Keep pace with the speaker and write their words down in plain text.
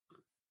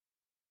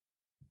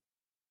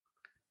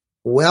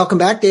Welcome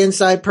back to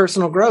Inside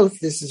Personal Growth.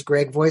 This is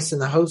Greg Voisin,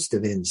 the host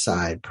of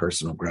Inside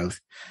Personal Growth.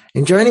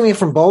 And joining me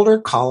from Boulder,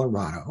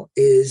 Colorado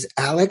is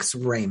Alex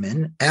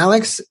Raymond.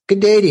 Alex, good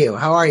day to you.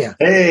 How are you?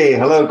 Hey,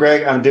 hello,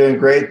 Greg. I'm doing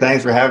great.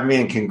 Thanks for having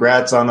me, and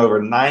congrats on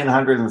over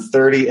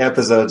 930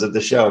 episodes of the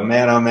show.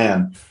 Man, oh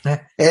man.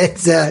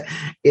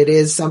 It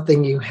is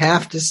something you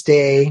have to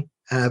stay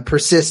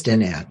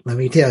persistent at, let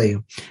me tell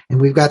you.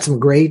 And we've got some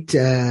great,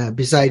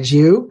 besides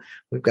you,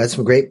 we've got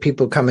some great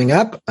people coming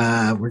up.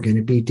 We're going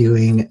to be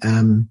doing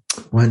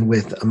one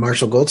with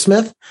Marshall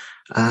Goldsmith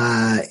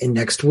in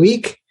next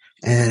week.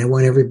 And I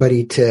want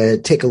everybody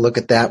to take a look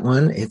at that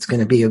one. It's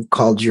going to be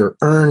called Your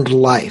Earned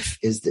Life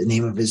is the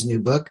name of his new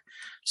book.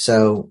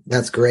 So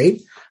that's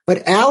great.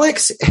 But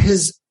Alex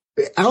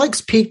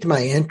piqued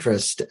my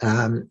interest.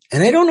 And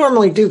I don't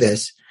normally do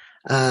this,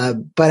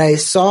 but I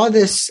saw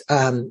this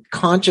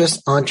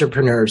Conscious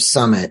Entrepreneur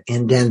Summit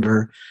in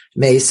Denver,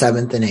 May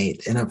 7th and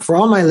 8th. And for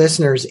all my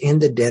listeners in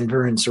the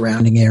Denver and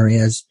surrounding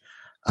areas,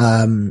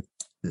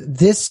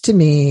 this to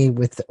me,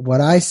 with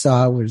what I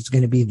saw, was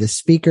going to be the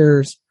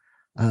speakers,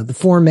 the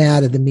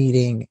format of the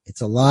meeting.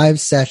 It's a live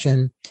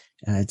session.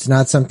 It's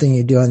not something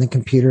you do on the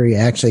computer. You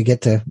actually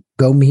get to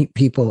go meet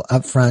people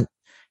up front,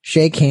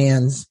 shake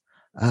hands.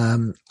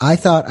 I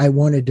thought I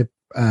wanted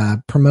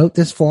to promote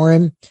this for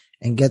him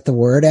and get the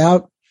word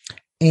out.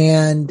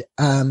 And,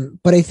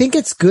 but I think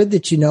it's good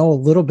that you know a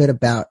little bit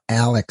about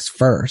Alex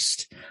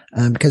first,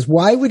 because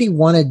why would he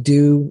want to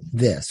do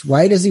this?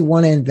 Why does he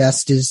want to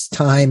invest his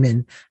time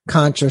in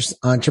Conscious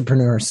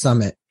Entrepreneur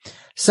Summit?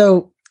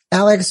 So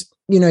Alex,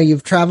 you know,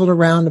 you've traveled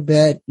around a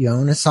bit. You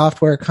own a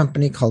software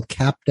company called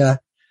Capta.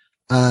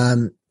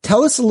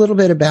 Tell us a little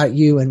bit about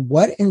you and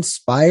what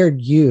inspired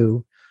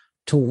you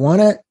to want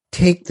to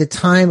take the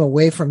time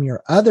away from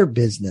your other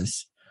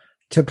business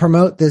to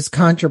promote this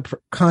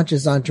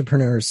Conscious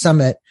Entrepreneur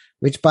Summit,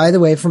 which, by the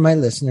way, for my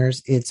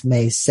listeners, it's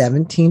May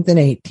 17th and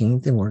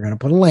 18th, and we're going to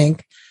put a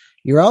link.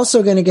 You're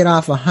also going to get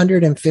off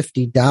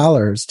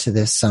 $150 to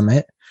this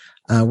summit.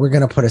 We're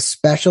going to put a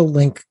special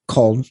link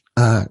called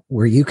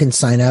where you can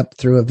sign up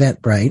through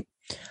Eventbrite.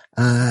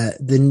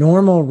 The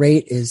normal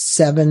rate is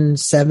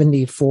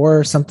 $774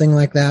 or something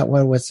like that.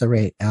 What's the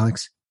rate,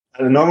 Alex?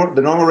 The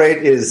normal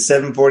rate is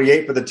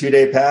 $748 for the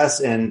 2-day pass,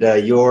 and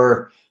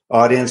your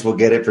audience will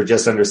get it for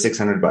just under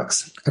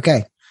 $600.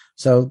 Okay.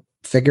 So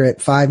figure it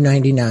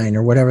 $599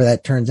 or whatever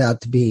that turns out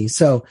to be.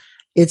 So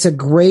it's a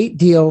great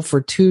deal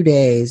for 2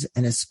 days,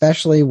 and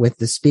especially with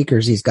the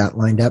speakers he's got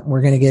lined up. We're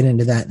going to get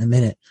into that in a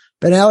minute.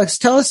 But Alex,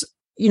 tell us,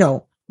 you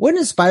know, what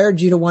inspired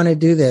you to want to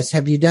do this?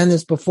 Have you done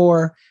this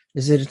before?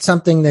 Is it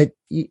something that,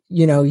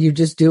 you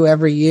just do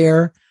every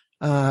year?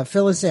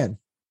 Fill us in.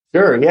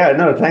 Sure. Yeah,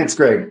 no, thanks,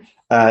 Greg.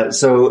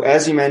 So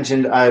as you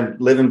mentioned, I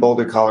live in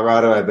Boulder,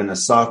 Colorado. I've been a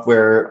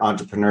software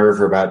entrepreneur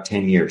for about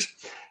 10 years.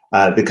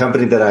 The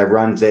company that I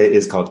run today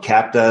is called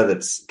Capta.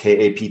 That's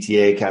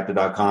Kapta,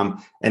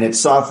 Capta.com. And it's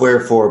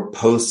software for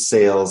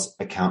post-sales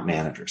account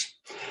managers.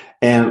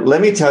 And let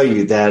me tell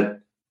you that,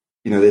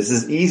 this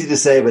is easy to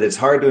say, but it's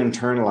hard to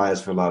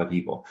internalize for a lot of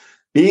people.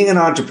 Being an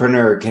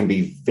entrepreneur can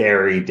be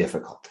very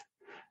difficult.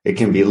 It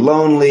can be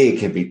lonely. It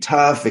can be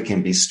tough. It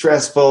can be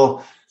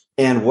stressful.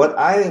 And what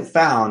I have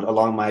found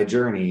along my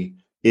journey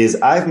is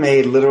I've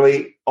made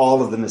literally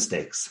all of the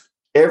mistakes,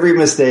 every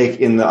mistake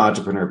in the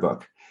entrepreneur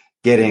book,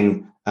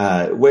 getting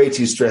way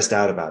too stressed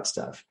out about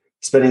stuff,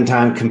 spending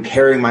time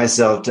comparing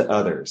myself to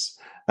others,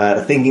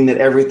 thinking that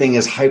everything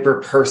is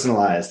hyper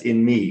personalized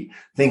in me,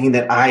 thinking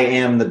that I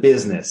am the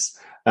business,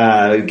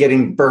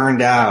 getting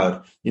burned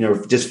out,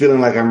 just feeling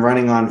like I'm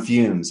running on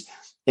fumes.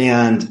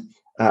 And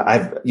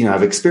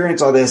I've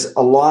experienced all this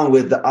along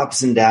with the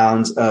ups and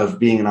downs of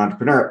being an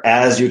entrepreneur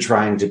as you're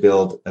trying to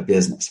build a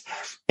business.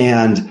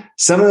 And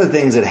some of the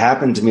things that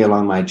happened to me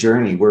along my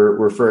journey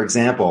were for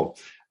example,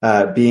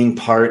 being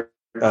part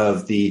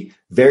of the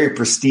very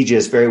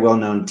prestigious, very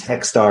well-known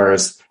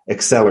Techstars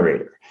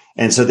Accelerator.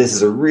 And so this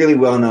is a really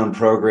well-known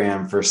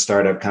program for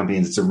startup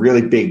companies. It's a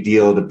really big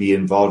deal to be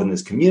involved in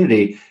this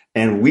community.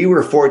 And we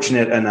were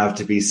fortunate enough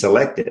to be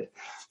selected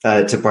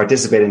to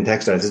participate in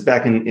Techstars. It's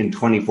back in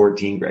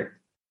 2014, Greg.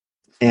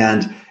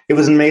 And it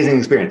was an amazing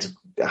experience.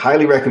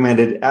 Highly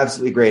recommended.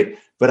 Absolutely great.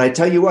 But I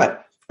tell you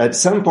what, at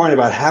some point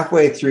about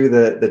halfway through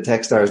the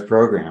Techstars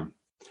program,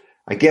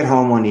 I get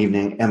home one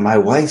evening and my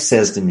wife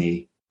says to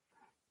me,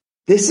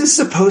 "This is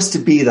supposed to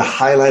be the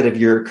highlight of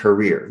your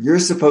career. You're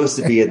supposed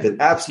to be at the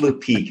absolute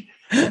peak.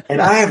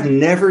 And I have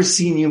never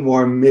seen you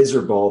more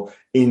miserable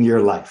in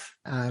your life."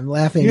 I'm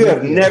laughing. You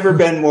have never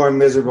been more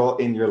miserable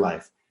in your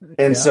life.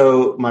 And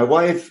so my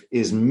wife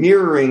is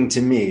mirroring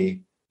to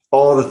me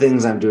all the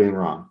things I'm doing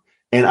wrong.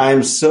 And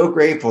I'm so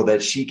grateful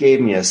that she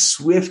gave me a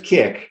swift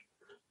kick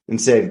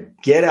and said,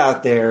 get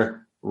out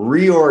there,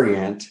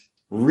 reorient,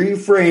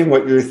 reframe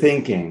what you're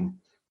thinking,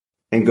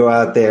 and go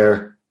out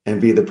there and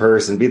be the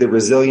person, be the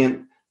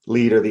resilient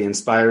leader, the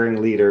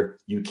inspiring leader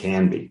you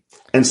can be.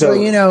 And so,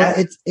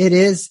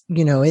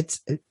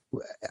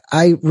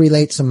 I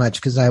relate so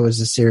much because I was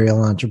a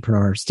serial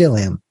entrepreneur, still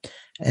am.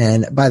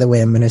 And by the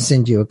way, I'm going to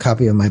send you a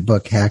copy of my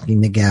book,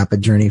 Hacking the Gap, A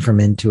Journey from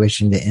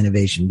Intuition to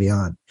Innovation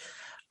Beyond.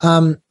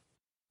 When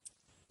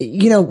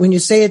you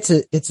say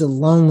it's a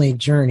lonely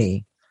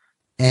journey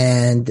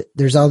and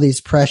there's all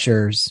these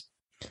pressures,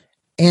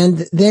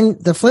 and then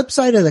the flip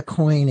side of the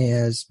coin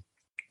is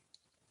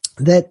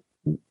that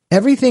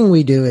everything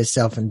we do is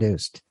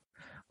self-induced.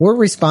 We're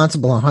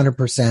responsible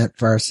 100%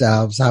 for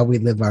ourselves, how we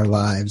live our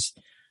lives.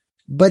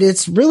 But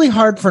it's really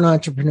hard for an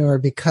entrepreneur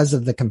because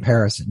of the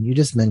comparison. You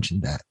just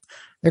mentioned that.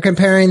 They're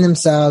comparing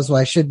themselves. Well,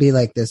 I should be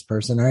like this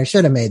person, or I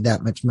should have made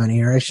that much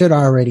money, or I should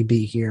already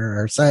be here,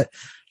 or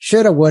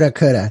shoulda, woulda,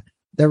 coulda.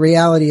 The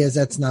reality is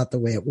that's not the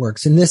way it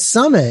works. And this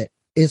summit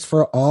is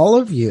for all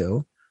of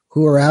you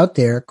who are out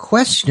there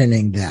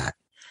questioning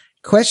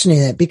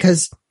it,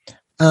 because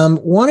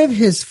one of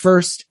his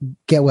first,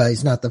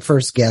 he's not the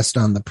first guest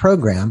on the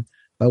program,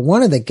 but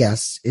one of the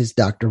guests is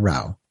Dr.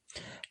 Rao.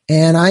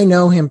 And I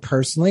know him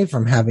personally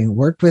from having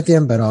worked with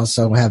him, but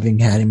also having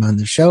had him on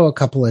the show a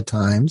couple of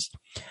times.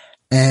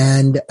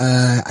 And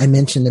I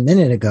mentioned a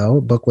minute ago,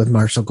 a book with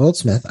Marshall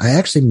Goldsmith. I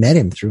actually met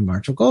him through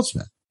Marshall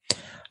Goldsmith.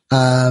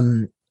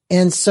 And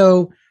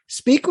so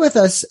speak with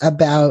us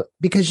about,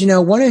 because,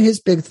 one of his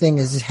big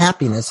things is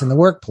happiness in the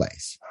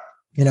workplace,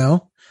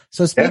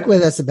 so speak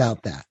with us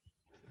about that.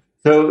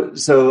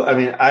 So, I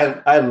mean,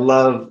 I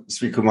love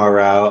Sri Kumar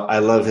Rao. I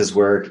love his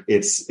work.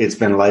 It's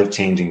been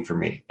life-changing for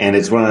me. And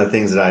it's one of the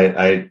things that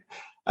I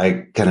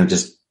kind of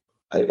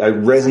I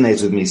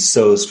resonates with me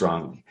so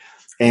strongly.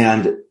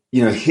 And,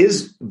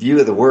 his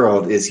view of the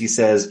world is, he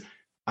says,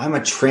 I'm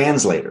a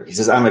translator. He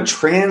says, I'm a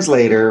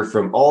translator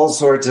from all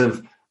sorts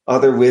of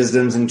other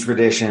wisdoms and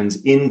traditions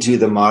into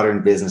the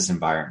modern business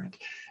environment.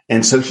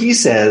 And so he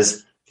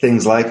says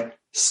things like,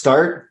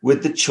 start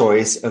with the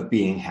choice of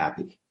being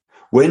happy.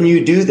 When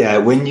you do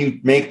that, when you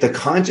make the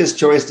conscious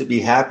choice to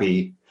be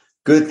happy,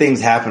 good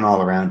things happen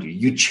all around you.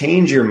 You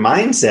change your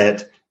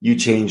mindset, you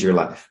change your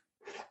life.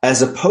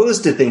 As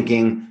opposed to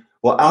thinking,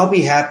 well, I'll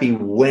be happy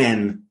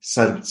when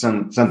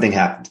something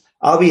happens.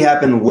 I'll be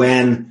happy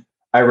when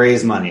I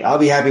raise money. I'll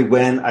be happy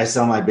when I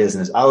sell my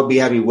business. I'll be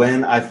happy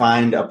when I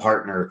find a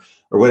partner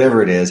or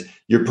whatever it is.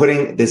 You're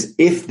putting this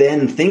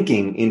if-then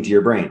thinking into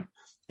your brain.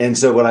 And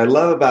so what I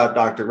love about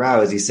Dr. Rao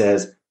is he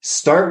says,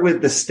 start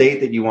with the state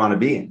that you want to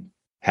be in.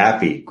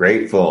 Happy,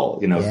 grateful,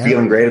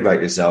 feeling great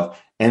about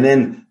yourself. And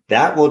then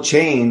that will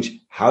change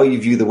how you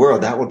view the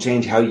world. That will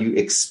change how you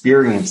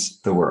experience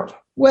the world.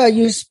 Well,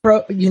 you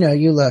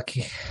look,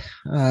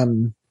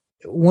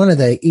 one of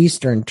the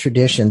Eastern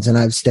traditions, and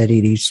I've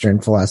studied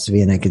Eastern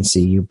philosophy, and I can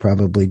see you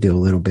probably do a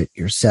little bit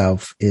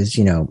yourself, is,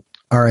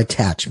 our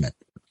attachment.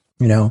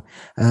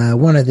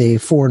 One of the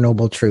Four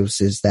Noble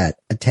Truths is that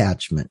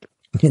attachment.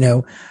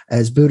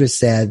 As Buddha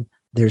said,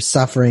 there's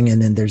suffering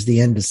and then there's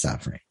the end of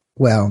suffering.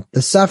 Well,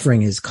 the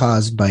suffering is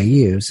caused by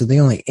you. So the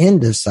only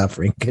end of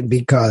suffering can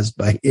be caused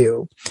by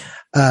you.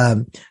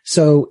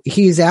 So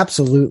he's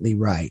absolutely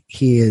right.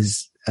 He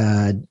is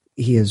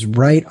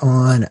right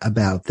on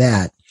about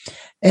that.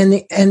 And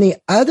the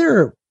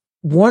other,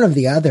 one of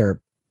the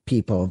other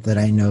people that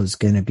I know is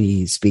going to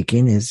be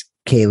speaking is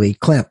Kaylee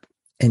Klemp.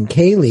 And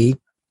Kaylee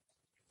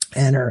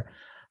and her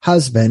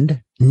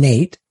husband,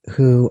 Nate,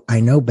 who I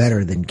know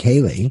better than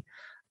Kaylee,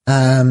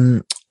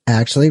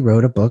 actually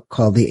wrote a book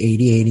called The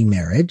 80-80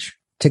 Marriage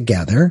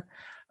together.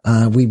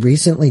 We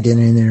recently did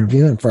an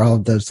interview, and for all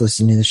of those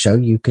listening to the show,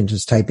 you can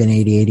just type in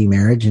 80-80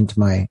 Marriage into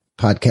my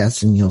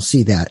podcast and you'll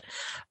see that.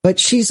 But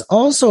she's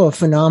also a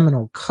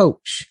phenomenal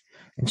coach,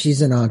 and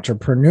she's an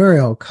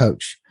entrepreneurial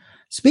coach.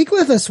 Speak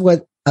with us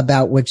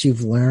about what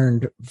you've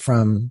learned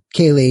from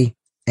Kaylee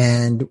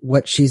and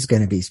what she's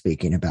going to be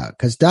speaking about.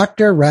 Because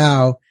Dr.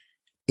 Rao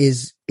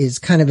is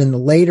kind of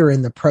later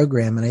in the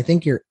program, and I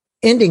think you're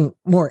ending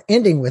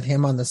with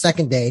him on the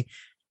second day,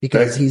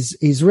 because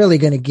he's really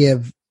going to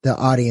give the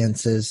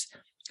audiences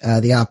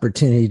the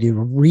opportunity to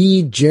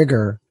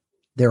rejigger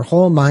their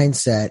whole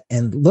mindset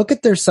and look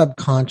at their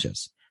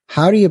subconscious.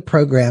 How do you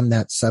program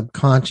that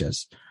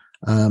subconscious?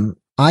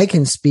 I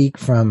can speak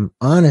from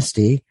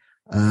honesty.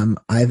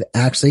 I've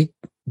actually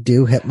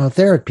do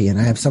hypnotherapy, and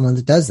I have someone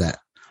that does that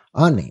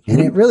on me, and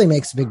it really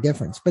makes a big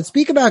difference. But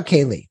speak about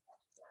Kaylee.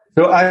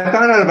 So I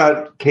found out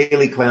about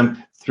Kaylee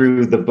Klemp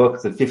through the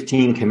book, The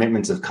 15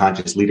 Commitments of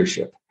Conscious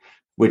Leadership,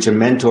 which a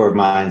mentor of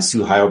mine,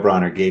 Sue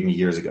Heilbronner, gave me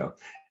years ago.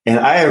 And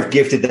I have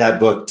gifted that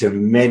book to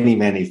many,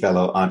 many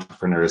fellow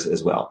entrepreneurs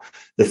as well.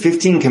 The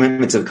 15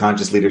 Commitments of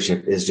Conscious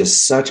Leadership is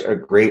just such a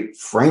great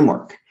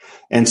framework.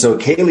 And so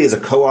Kaylee is a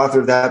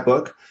co-author of that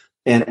book.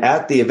 And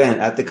at the event,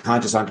 at the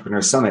Conscious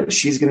Entrepreneur Summit,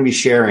 she's going to be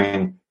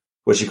sharing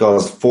what she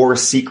calls 4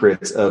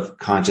 secrets of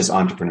conscious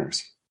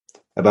entrepreneurs,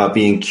 about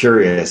being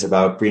curious,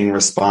 about being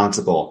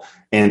responsible.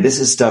 And this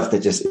is stuff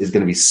that just is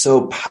going to be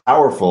so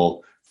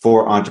powerful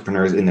for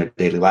entrepreneurs in their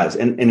daily lives.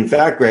 And in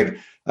fact, Greg,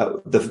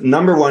 the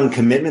number one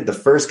commitment, the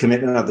first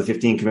commitment of the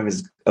 15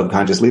 commitments of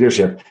conscious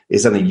leadership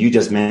is something you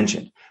just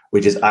mentioned,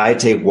 which is I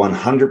take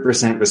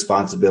 100%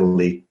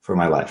 responsibility for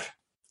my life.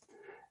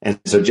 And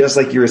so just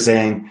like you were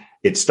saying,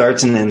 it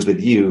starts and ends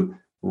with you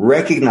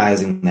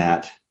recognizing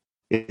that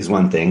is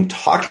one thing.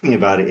 Talking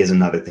about it is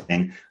another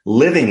thing.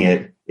 Living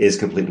it is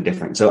completely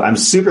different. So I'm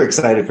super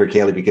excited for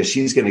Kaylee because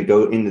she's going to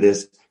go into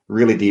this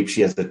really deep.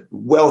 She has a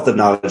wealth of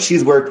knowledge.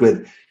 She's worked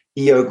with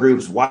EO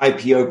groups,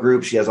 YPO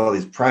groups. She has all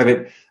these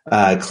private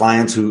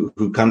clients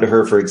who come to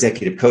her for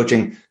executive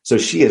coaching. So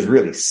she has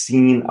really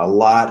seen a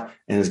lot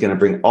and is going to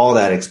bring all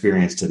that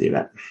experience to the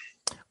event.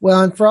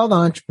 Well, and for all the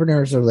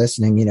entrepreneurs who are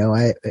listening, you know,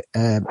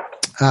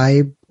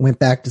 I went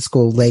back to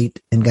school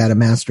late and got a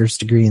master's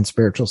degree in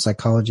spiritual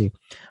psychology.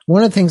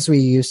 One of the things we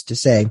used to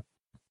say,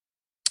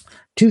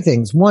 two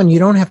things. One, you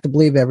don't have to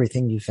believe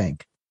everything you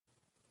think.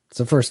 It's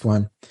the first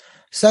one.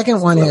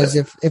 Second one is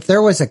if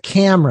there was a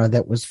camera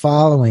that was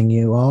following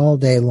you all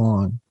day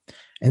long,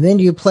 and then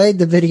you played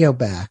the video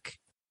back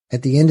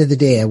at the end of the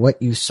day at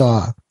what you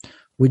saw,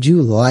 would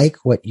you like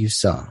what you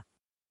saw?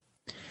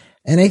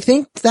 And I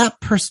think that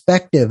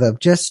perspective of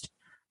just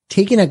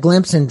taking a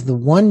glimpse into the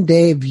one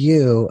day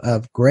view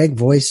of Greg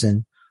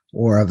Voisin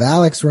or of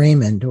Alex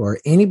Raymond or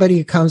anybody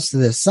who comes to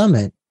this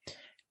summit,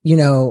 you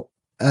know,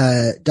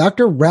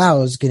 Dr.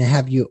 Rao is going to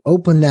have you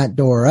open that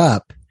door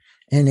up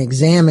and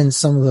examine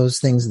some of those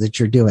things that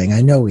you're doing.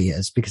 I know he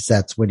is because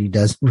that's what he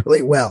does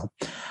really well.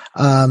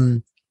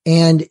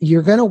 And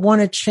you're going to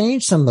want to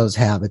change some of those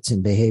habits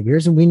and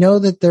behaviors. And we know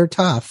that they're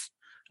tough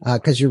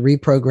because you're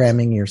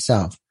reprogramming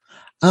yourself.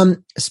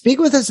 Speak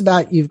with us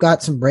about, you've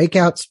got some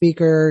breakout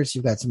speakers,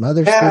 you've got some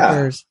other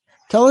speakers.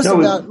 Tell us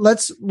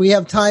about, we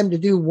have time to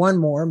do one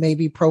more,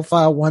 maybe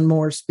profile one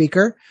more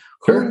speaker.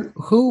 Sure.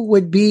 Who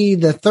would be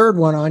the third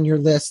one on your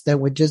list that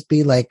would just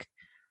be like,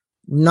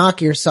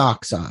 knock your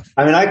socks off?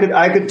 I mean,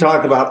 I could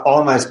talk about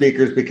all my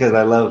speakers because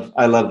I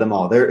love them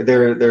all. There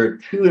are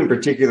two in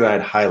particular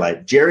I'd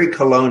highlight. Jerry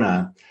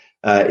Colonna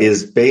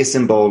is based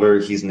in Boulder.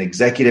 He's an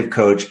executive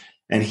coach,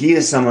 and he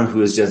is someone who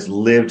has just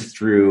lived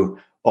through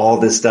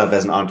all this stuff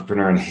as an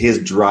entrepreneur, and his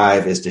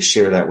drive is to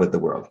share that with the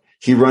world.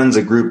 He runs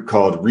a group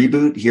called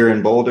Reboot here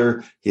in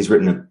Boulder. He's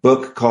written a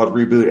book called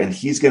Reboot, and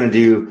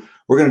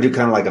we're going to do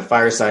kind of like a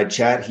fireside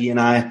chat, he and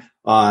I,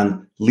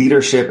 on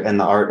leadership and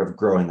the art of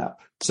growing up.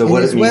 So and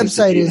what his it means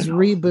website is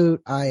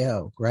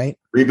Reboot.io, right?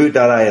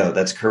 Reboot.io.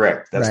 That's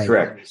correct. That's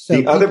correct. So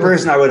the other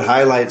person I would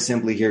highlight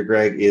simply here,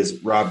 Greg,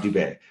 is Rob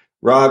Dubay.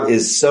 Rob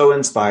is so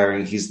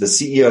inspiring. He's the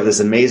CEO of this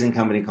amazing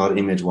company called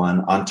Image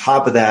One. On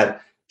top of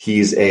that,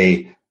 he's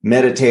a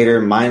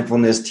meditator,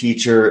 mindfulness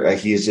teacher.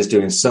 He is just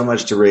doing so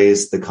much to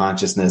raise the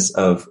consciousness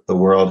of the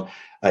world.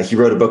 He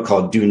wrote a book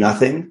called Do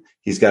Nothing.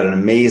 He's got an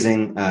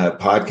amazing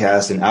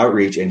podcast and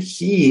outreach, and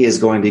he is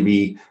going to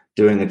be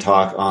doing a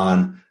talk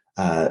on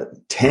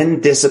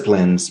 10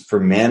 disciplines for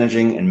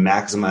managing and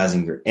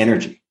maximizing your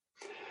energy,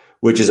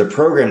 which is a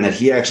program that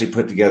he actually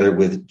put together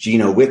with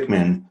Gino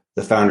Wickman,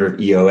 the founder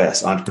of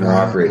EOS, Entrepreneur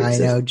Operating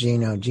System. I know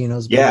Gino.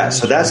 Gino's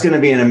so that's going to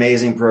be an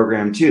amazing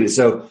program too.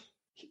 So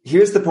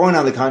here's the point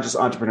on the Conscious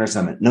Entrepreneur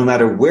Summit. No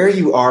matter where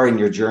you are in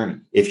your journey,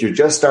 if you're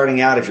just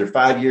starting out, if you're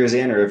 5 years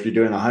in, or if you're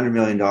doing $100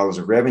 million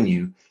of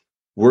revenue,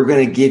 we're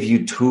going to give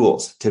you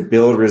tools to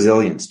build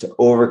resilience, to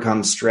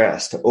overcome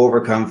stress, to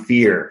overcome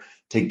fear,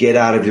 to get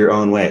out of your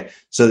own way.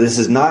 So this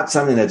is not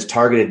something that's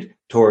targeted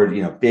toward,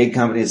 big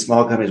companies,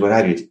 small companies, what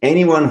have you. It's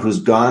anyone who's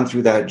gone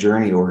through that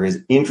journey or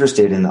is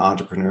interested in the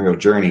entrepreneurial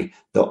journey.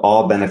 They'll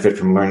all benefit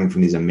from learning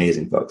from these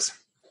amazing folks.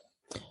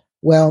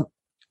 Well,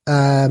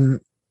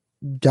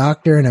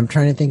 Doctor, and I'm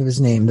trying to think of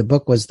his name. The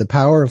book was The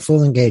Power of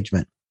Full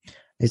Engagement.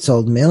 It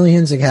sold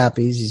millions of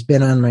copies. He's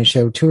been on my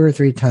show 2 or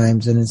 3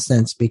 times and has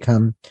since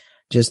become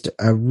just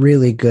a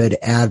really good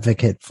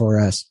advocate for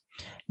us.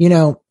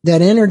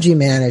 That energy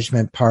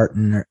management part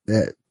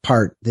that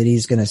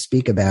he's going to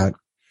speak about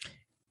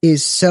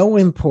is so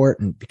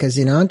important because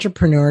in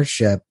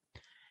entrepreneurship,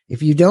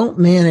 if you don't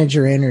manage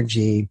your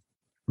energy,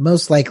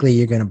 most likely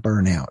you're going to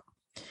burn out.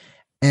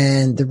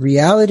 And the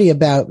reality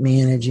about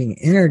managing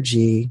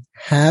energy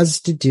has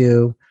to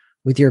do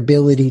with your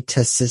ability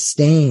to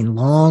sustain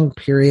long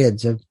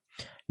periods of,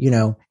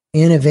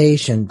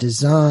 innovation,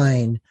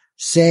 design,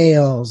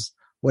 sales,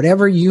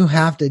 whatever you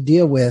have to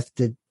deal with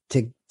to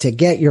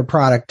get your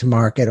product to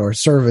market or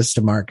service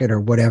to market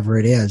or whatever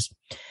it is.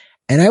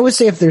 And I would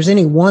say if there's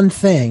any one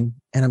thing,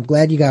 and I'm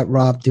glad you got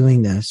Rob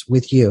doing this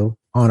with you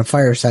on a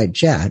fireside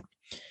chat,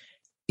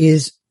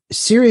 is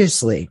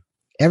seriously,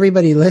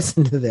 everybody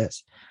listen to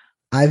this.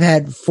 I've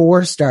had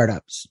 4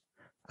 startups.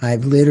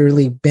 I've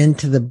literally been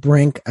to the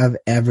brink of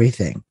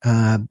everything.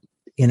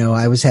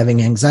 I was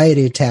having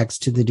anxiety attacks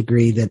to the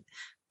degree that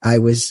I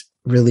was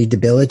really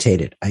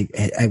debilitated.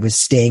 I was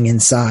staying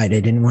inside. I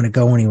didn't want to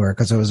go anywhere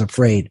because I was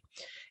afraid.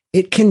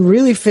 It can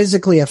really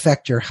physically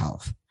affect your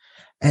health.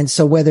 And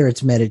so whether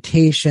it's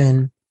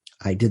meditation,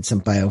 I did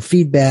some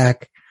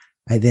biofeedback.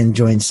 I then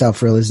joined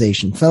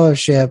Self-Realization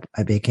Fellowship.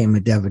 I became a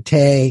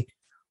devotee.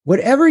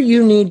 Whatever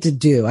you need to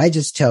do, I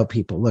just tell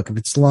people, look, if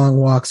it's long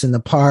walks in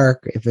the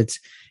park, if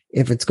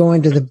it's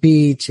going to the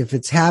beach, if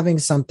it's having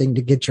something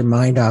to get your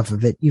mind off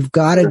of it, you've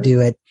got to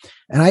do it.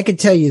 And I could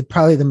tell you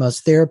probably the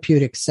most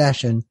therapeutic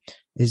session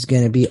is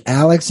going to be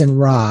Alex and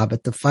Rob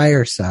at the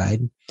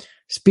fireside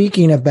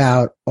speaking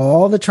about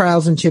all the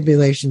trials and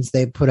tribulations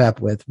they put up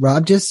with.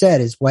 Rob just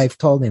said his wife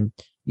told him,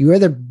 you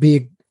either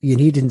be, and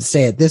he didn't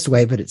say it this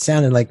way, but it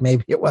sounded like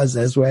maybe it was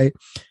this way.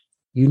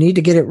 You need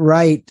to get it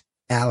right,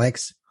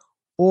 Alex,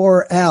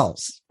 or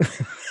else.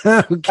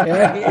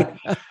 Okay.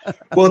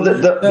 Well,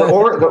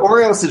 the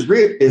or else is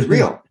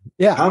real.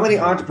 Yeah. How many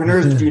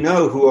entrepreneurs do you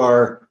know who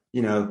are,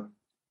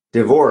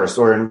 divorced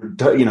or in,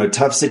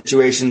 tough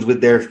situations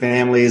with their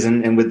families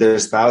and with their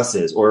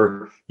spouses,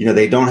 or,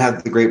 they don't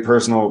have the great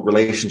personal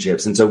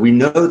relationships. And so we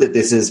know that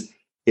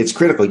it's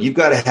critical. You've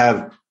got to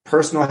have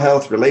personal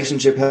health,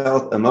 relationship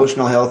health,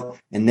 emotional health,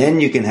 and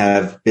then you can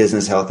have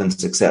business health and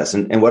success.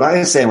 And what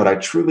I say and what I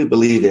truly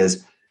believe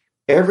is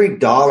every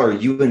dollar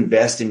you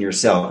invest in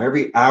yourself,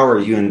 every hour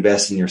you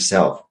invest in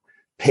yourself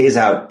pays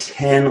out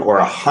 10 or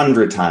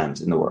 100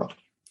 times in the world.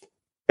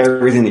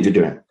 Everything that you're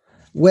doing.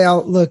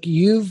 Well, look,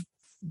 you've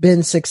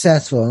been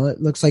successful. It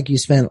looks like you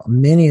spent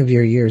many of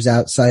your years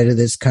outside of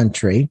this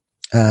country,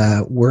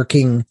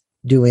 working,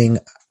 doing,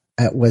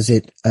 was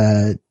it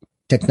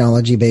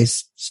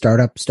technology-based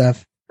startup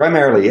stuff?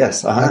 Primarily,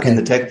 yes. Okay. In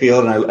the tech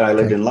field. And I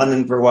lived in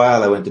London for a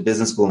while. I went to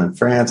business school in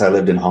France. I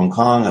lived in Hong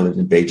Kong. I lived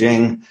in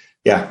Beijing.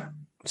 Yeah.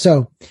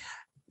 So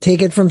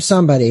take it from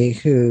somebody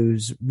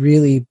who's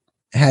really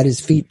had his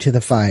feet to the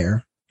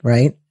fire,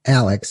 right,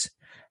 Alex?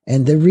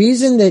 And the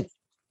reason that,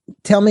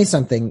 tell me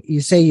something,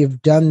 you say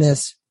you've done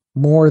this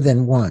more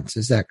than once.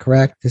 Is that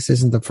correct? This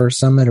isn't the first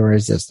summit, or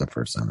is this the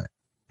first summit?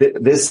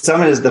 This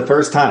summit is the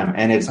first time,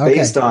 and it's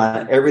based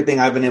on everything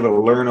I've been able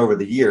to learn over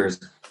the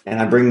years,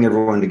 and I'm bringing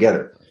everyone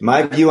together.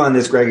 My view on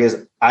this, Greg,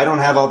 is I don't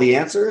have all the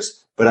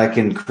answers, but I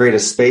can create a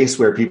space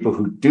where people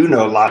who do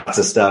know lots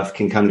of stuff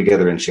can come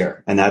together and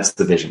share, and that's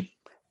the vision.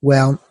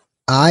 Well,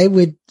 I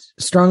would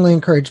strongly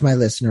encourage my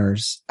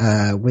listeners,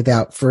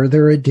 without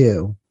further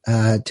ado,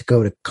 to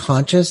go to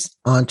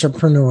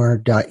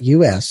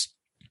consciousentrepreneur.us.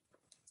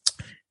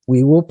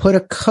 We will put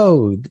a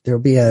code.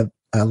 There'll be a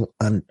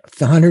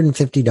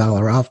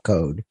 $150 off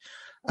code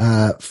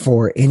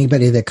for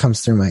anybody that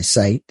comes through my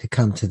site to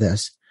come to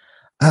this.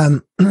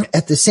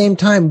 At the same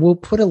time, we'll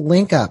put a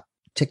link up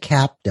to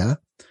CAPTA.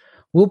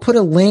 We'll put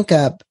a link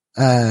up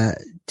to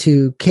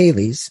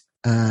Kaylee's,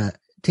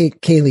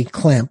 Kaylee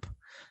Klemp,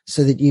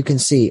 so that you can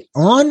see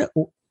on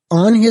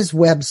his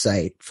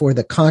website for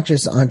the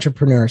Conscious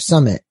Entrepreneur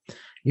Summit.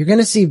 You're going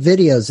to see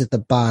videos at the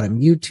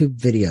bottom, YouTube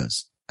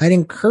videos. I'd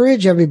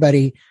encourage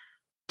everybody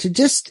to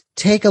just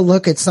take a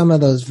look at some of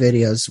those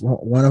videos.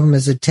 One of them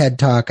is a TED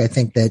Talk, I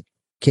think, that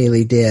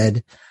Kaylee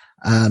did.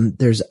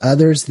 There's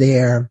others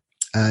there.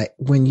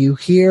 When you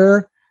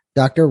hear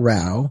Dr.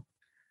 Rao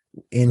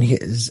in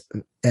his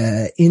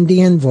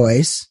Indian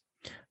voice,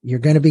 you're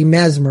going to be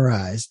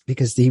mesmerized,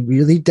 because he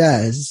really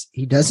does.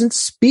 He doesn't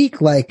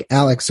speak like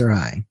Alex or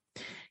I.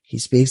 He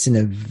speaks in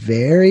a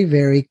very,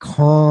 very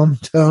calm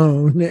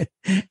tone,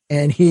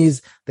 and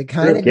he's the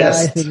kind of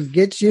guy that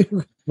gets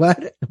you.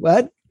 What?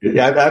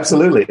 Yeah,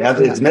 absolutely.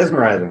 It's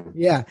mesmerizing.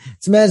 Yeah,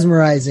 it's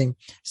mesmerizing.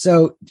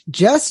 So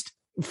just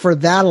for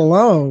that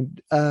alone,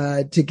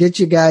 to get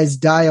you guys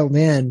dialed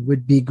in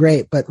would be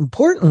great. But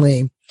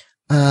importantly,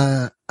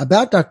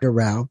 about Dr.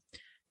 Rao,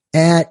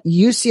 at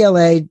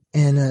UCLA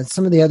and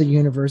some of the other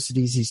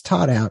universities he's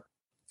taught at,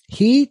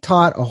 he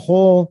taught a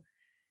whole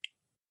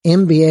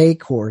MBA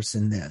course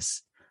in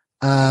this.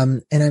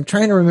 And I'm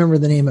trying to remember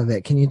the name of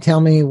it. Can you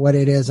tell me what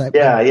it is?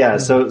 Yeah.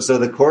 So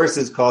the course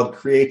is called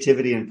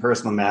Creativity and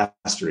Personal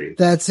Mastery.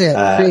 That's it.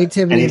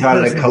 Creativity. And he taught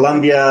it at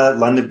Columbia,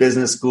 London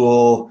Business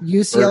School,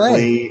 UCLA.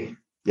 Berkeley.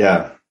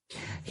 Yeah.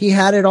 He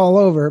had it all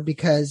over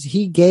because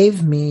he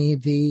gave me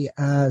the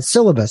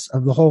syllabus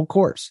of the whole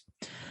course.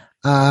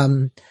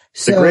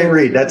 It's a great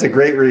read. That's a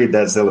great read,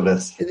 that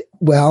syllabus.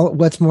 Well,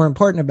 what's more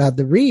important about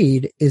the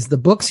read is the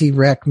books he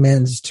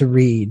recommends to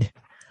read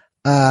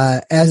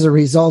as a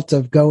result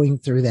of going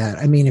through that.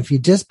 I mean, if you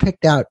just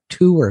picked out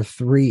 2 or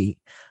 3,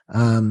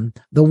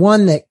 the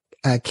one that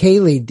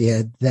Kaylee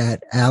did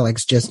that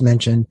Alex just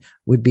mentioned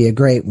would be a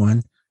great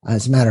one.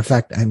 As a matter of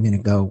fact, I'm going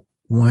to go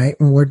right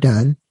when we're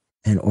done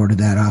and order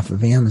that off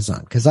of Amazon,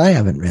 because I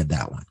haven't read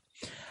that one.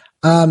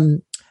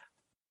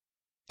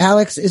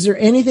 Alex, is there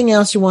anything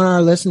else you want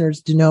our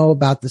listeners to know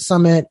about the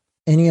summit,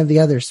 any of the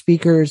other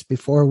speakers,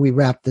 before we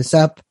wrap this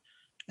up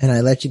and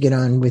I let you get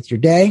on with your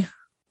day?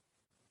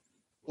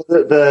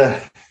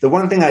 The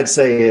one thing I'd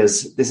say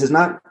is this is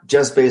not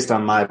just based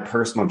on my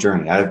personal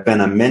journey. I've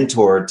been a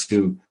mentor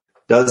to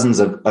dozens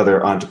of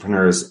other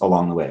entrepreneurs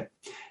along the way.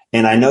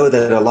 And I know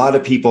that a lot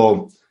of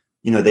people,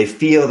 they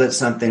feel that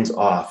something's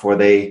off, or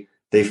they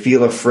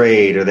feel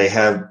afraid, or they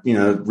have,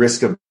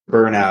 risk of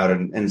burnout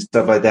and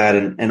stuff like that.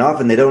 And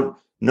often they don't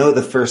know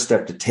the first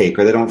step to take,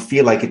 or they don't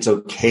feel like it's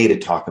okay to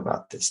talk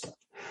about this stuff.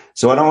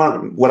 So what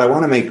I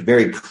want to make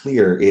very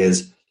clear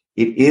is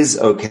it is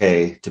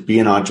okay to be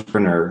an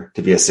entrepreneur,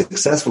 to be a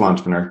successful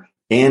entrepreneur,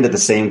 and at the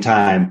same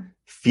time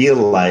feel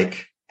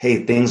like,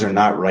 hey, things are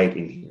not right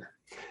in here.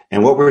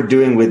 And what we're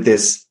doing with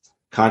this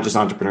Conscious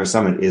Entrepreneur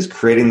Summit is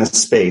creating the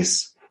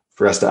space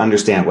for us to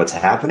understand what's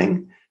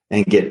happening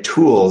and get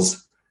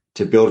tools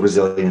to build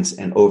resilience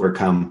and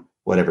overcome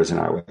whatever's in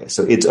our way.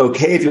 So it's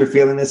okay if you're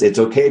feeling this. It's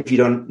okay if you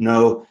don't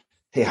know,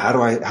 hey,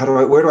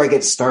 where do I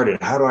get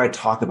started? How do I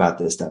talk about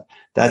this stuff?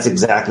 That's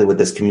exactly what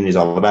this community is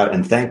all about.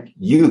 And thank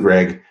you,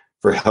 Greg,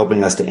 for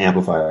helping us to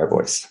amplify our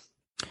voice.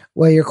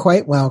 Well, you're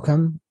quite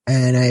welcome.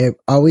 And I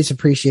always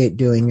appreciate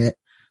doing it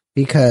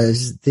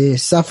because the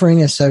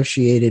suffering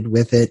associated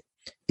with it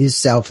is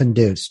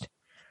self-induced.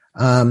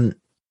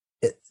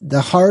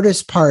 The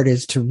hardest part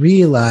is to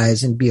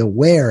realize and be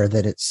aware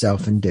that it's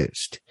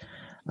self-induced.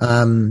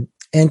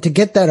 And to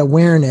get that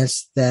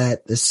awareness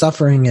that the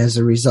suffering as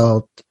a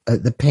result,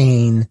 the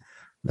pain,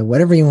 the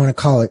whatever you want to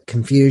call it,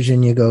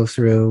 confusion you go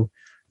through,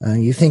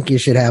 you think you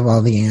should have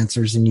all the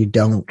answers and you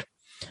don't,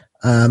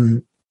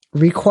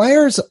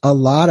 requires a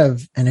lot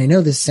of, and I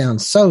know this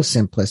sounds so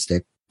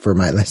simplistic for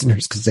my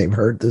listeners because they've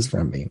heard this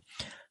from me,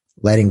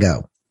 letting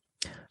go.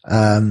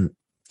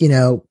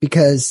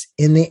 Because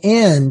in the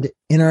end,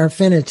 in our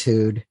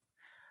finitude,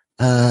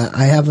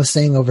 I have a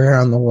saying over here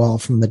on the wall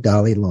from the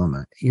Dalai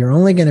Lama. You're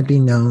only going to be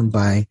known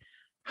by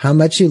how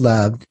much you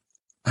loved,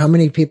 how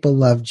many people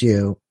loved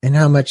you, and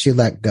how much you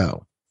let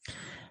go.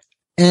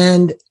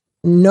 And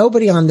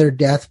nobody on their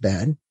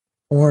deathbed,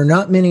 or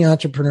not many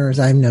entrepreneurs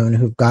I've known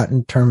who've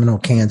gotten terminal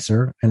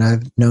cancer, and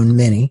I've known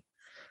many,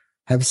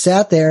 have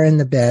sat there in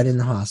the bed in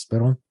the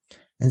hospital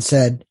and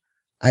said,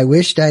 I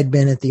wished I'd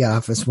been at the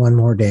office one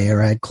more day,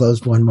 or I'd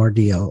closed one more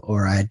deal,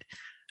 or I'd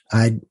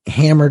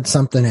hammered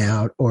something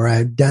out, or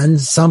I've done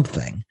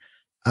something.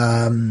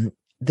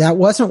 That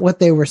wasn't what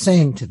they were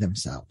saying to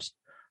themselves.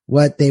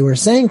 What they were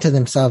saying to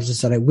themselves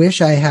is that I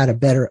wish I had a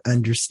better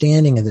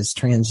understanding of this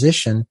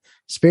transition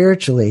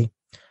spiritually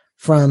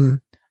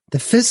from the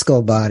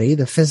physical body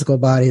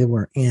that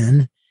we're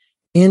in,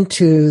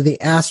 into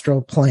the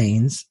astral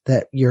planes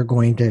that you're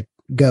going to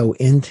go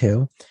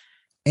into,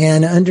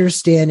 and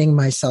understanding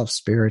myself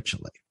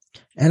spiritually.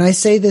 And I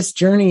say this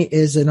journey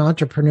is an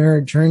entrepreneur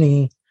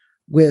journey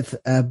with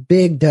a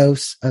big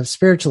dose of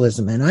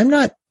spiritualism. And I'm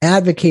not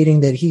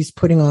advocating that he's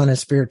putting on a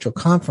spiritual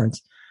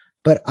conference,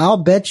 but I'll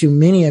bet you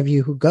many of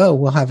you who go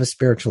will have a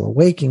spiritual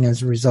awakening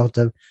as a result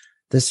of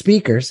the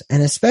speakers,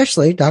 and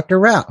especially Dr.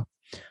 Rao.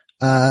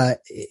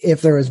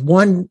 If there is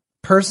one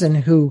person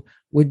who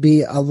would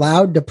be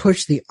allowed to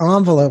push the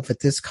envelope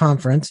at this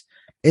conference,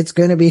 it's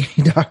going to be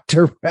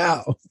Dr.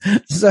 Rao.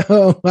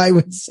 So I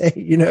would say,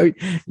 you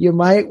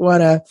might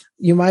want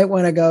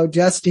to go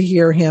just to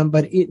hear him,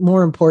 but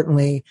more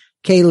importantly,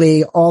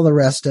 Kaylee, all the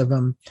rest of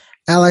them.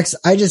 Alex,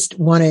 I just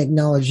want to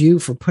acknowledge you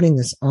for putting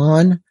this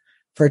on,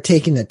 for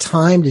taking the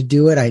time to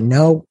do it. I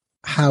know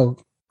how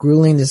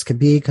grueling this could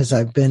be because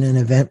I've been an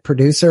event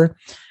producer.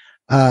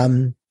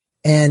 And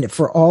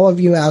for all of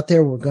you out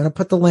there, we're going to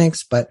put the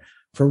links, but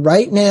for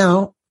right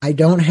now, I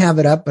don't have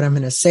it up, but I'm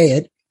going to say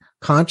it,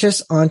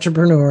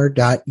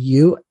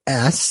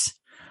 consciousentrepreneur.us,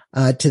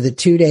 to the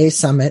 2-day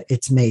summit.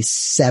 It's May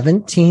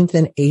 17th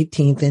and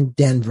 18th in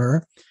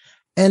Denver.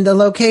 And the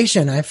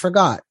location, I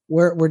forgot.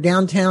 We're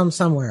downtown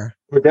somewhere.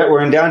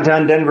 We're in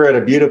downtown Denver at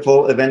a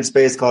beautiful event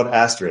space called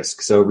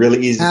Asterisk. So really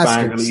easy to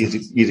find, really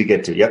easy to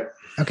get to. Yep.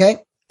 Okay.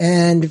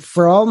 And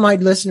for all my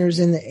listeners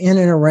in and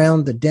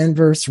around the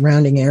Denver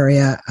surrounding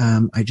area,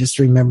 I just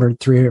remembered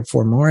 3 or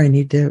 4 more I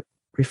need to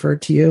refer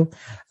to you.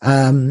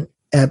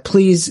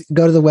 Please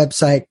go to the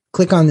website,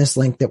 click on this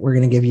link that we're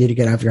going to give you to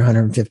get off your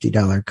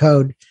 $150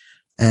 code.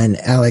 And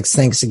Alex,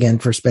 thanks again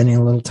for spending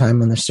a little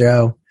time on the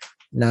show.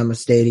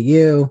 Namaste to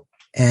you.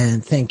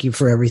 And thank you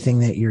for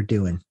everything that you're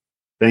doing.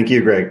 Thank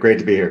you, Greg. Great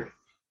to be here.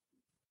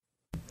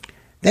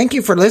 Thank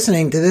you for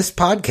listening to this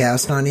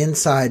podcast on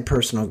Inside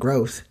Personal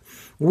Growth.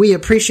 We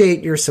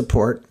appreciate your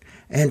support.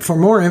 And for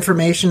more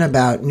information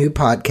about new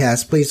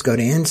podcasts, please go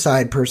to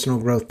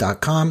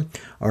InsidePersonalGrowth.com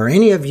or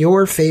any of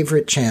your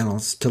favorite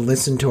channels to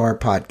listen to our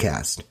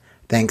podcast.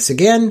 Thanks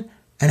again,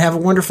 and have a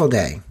wonderful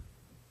day.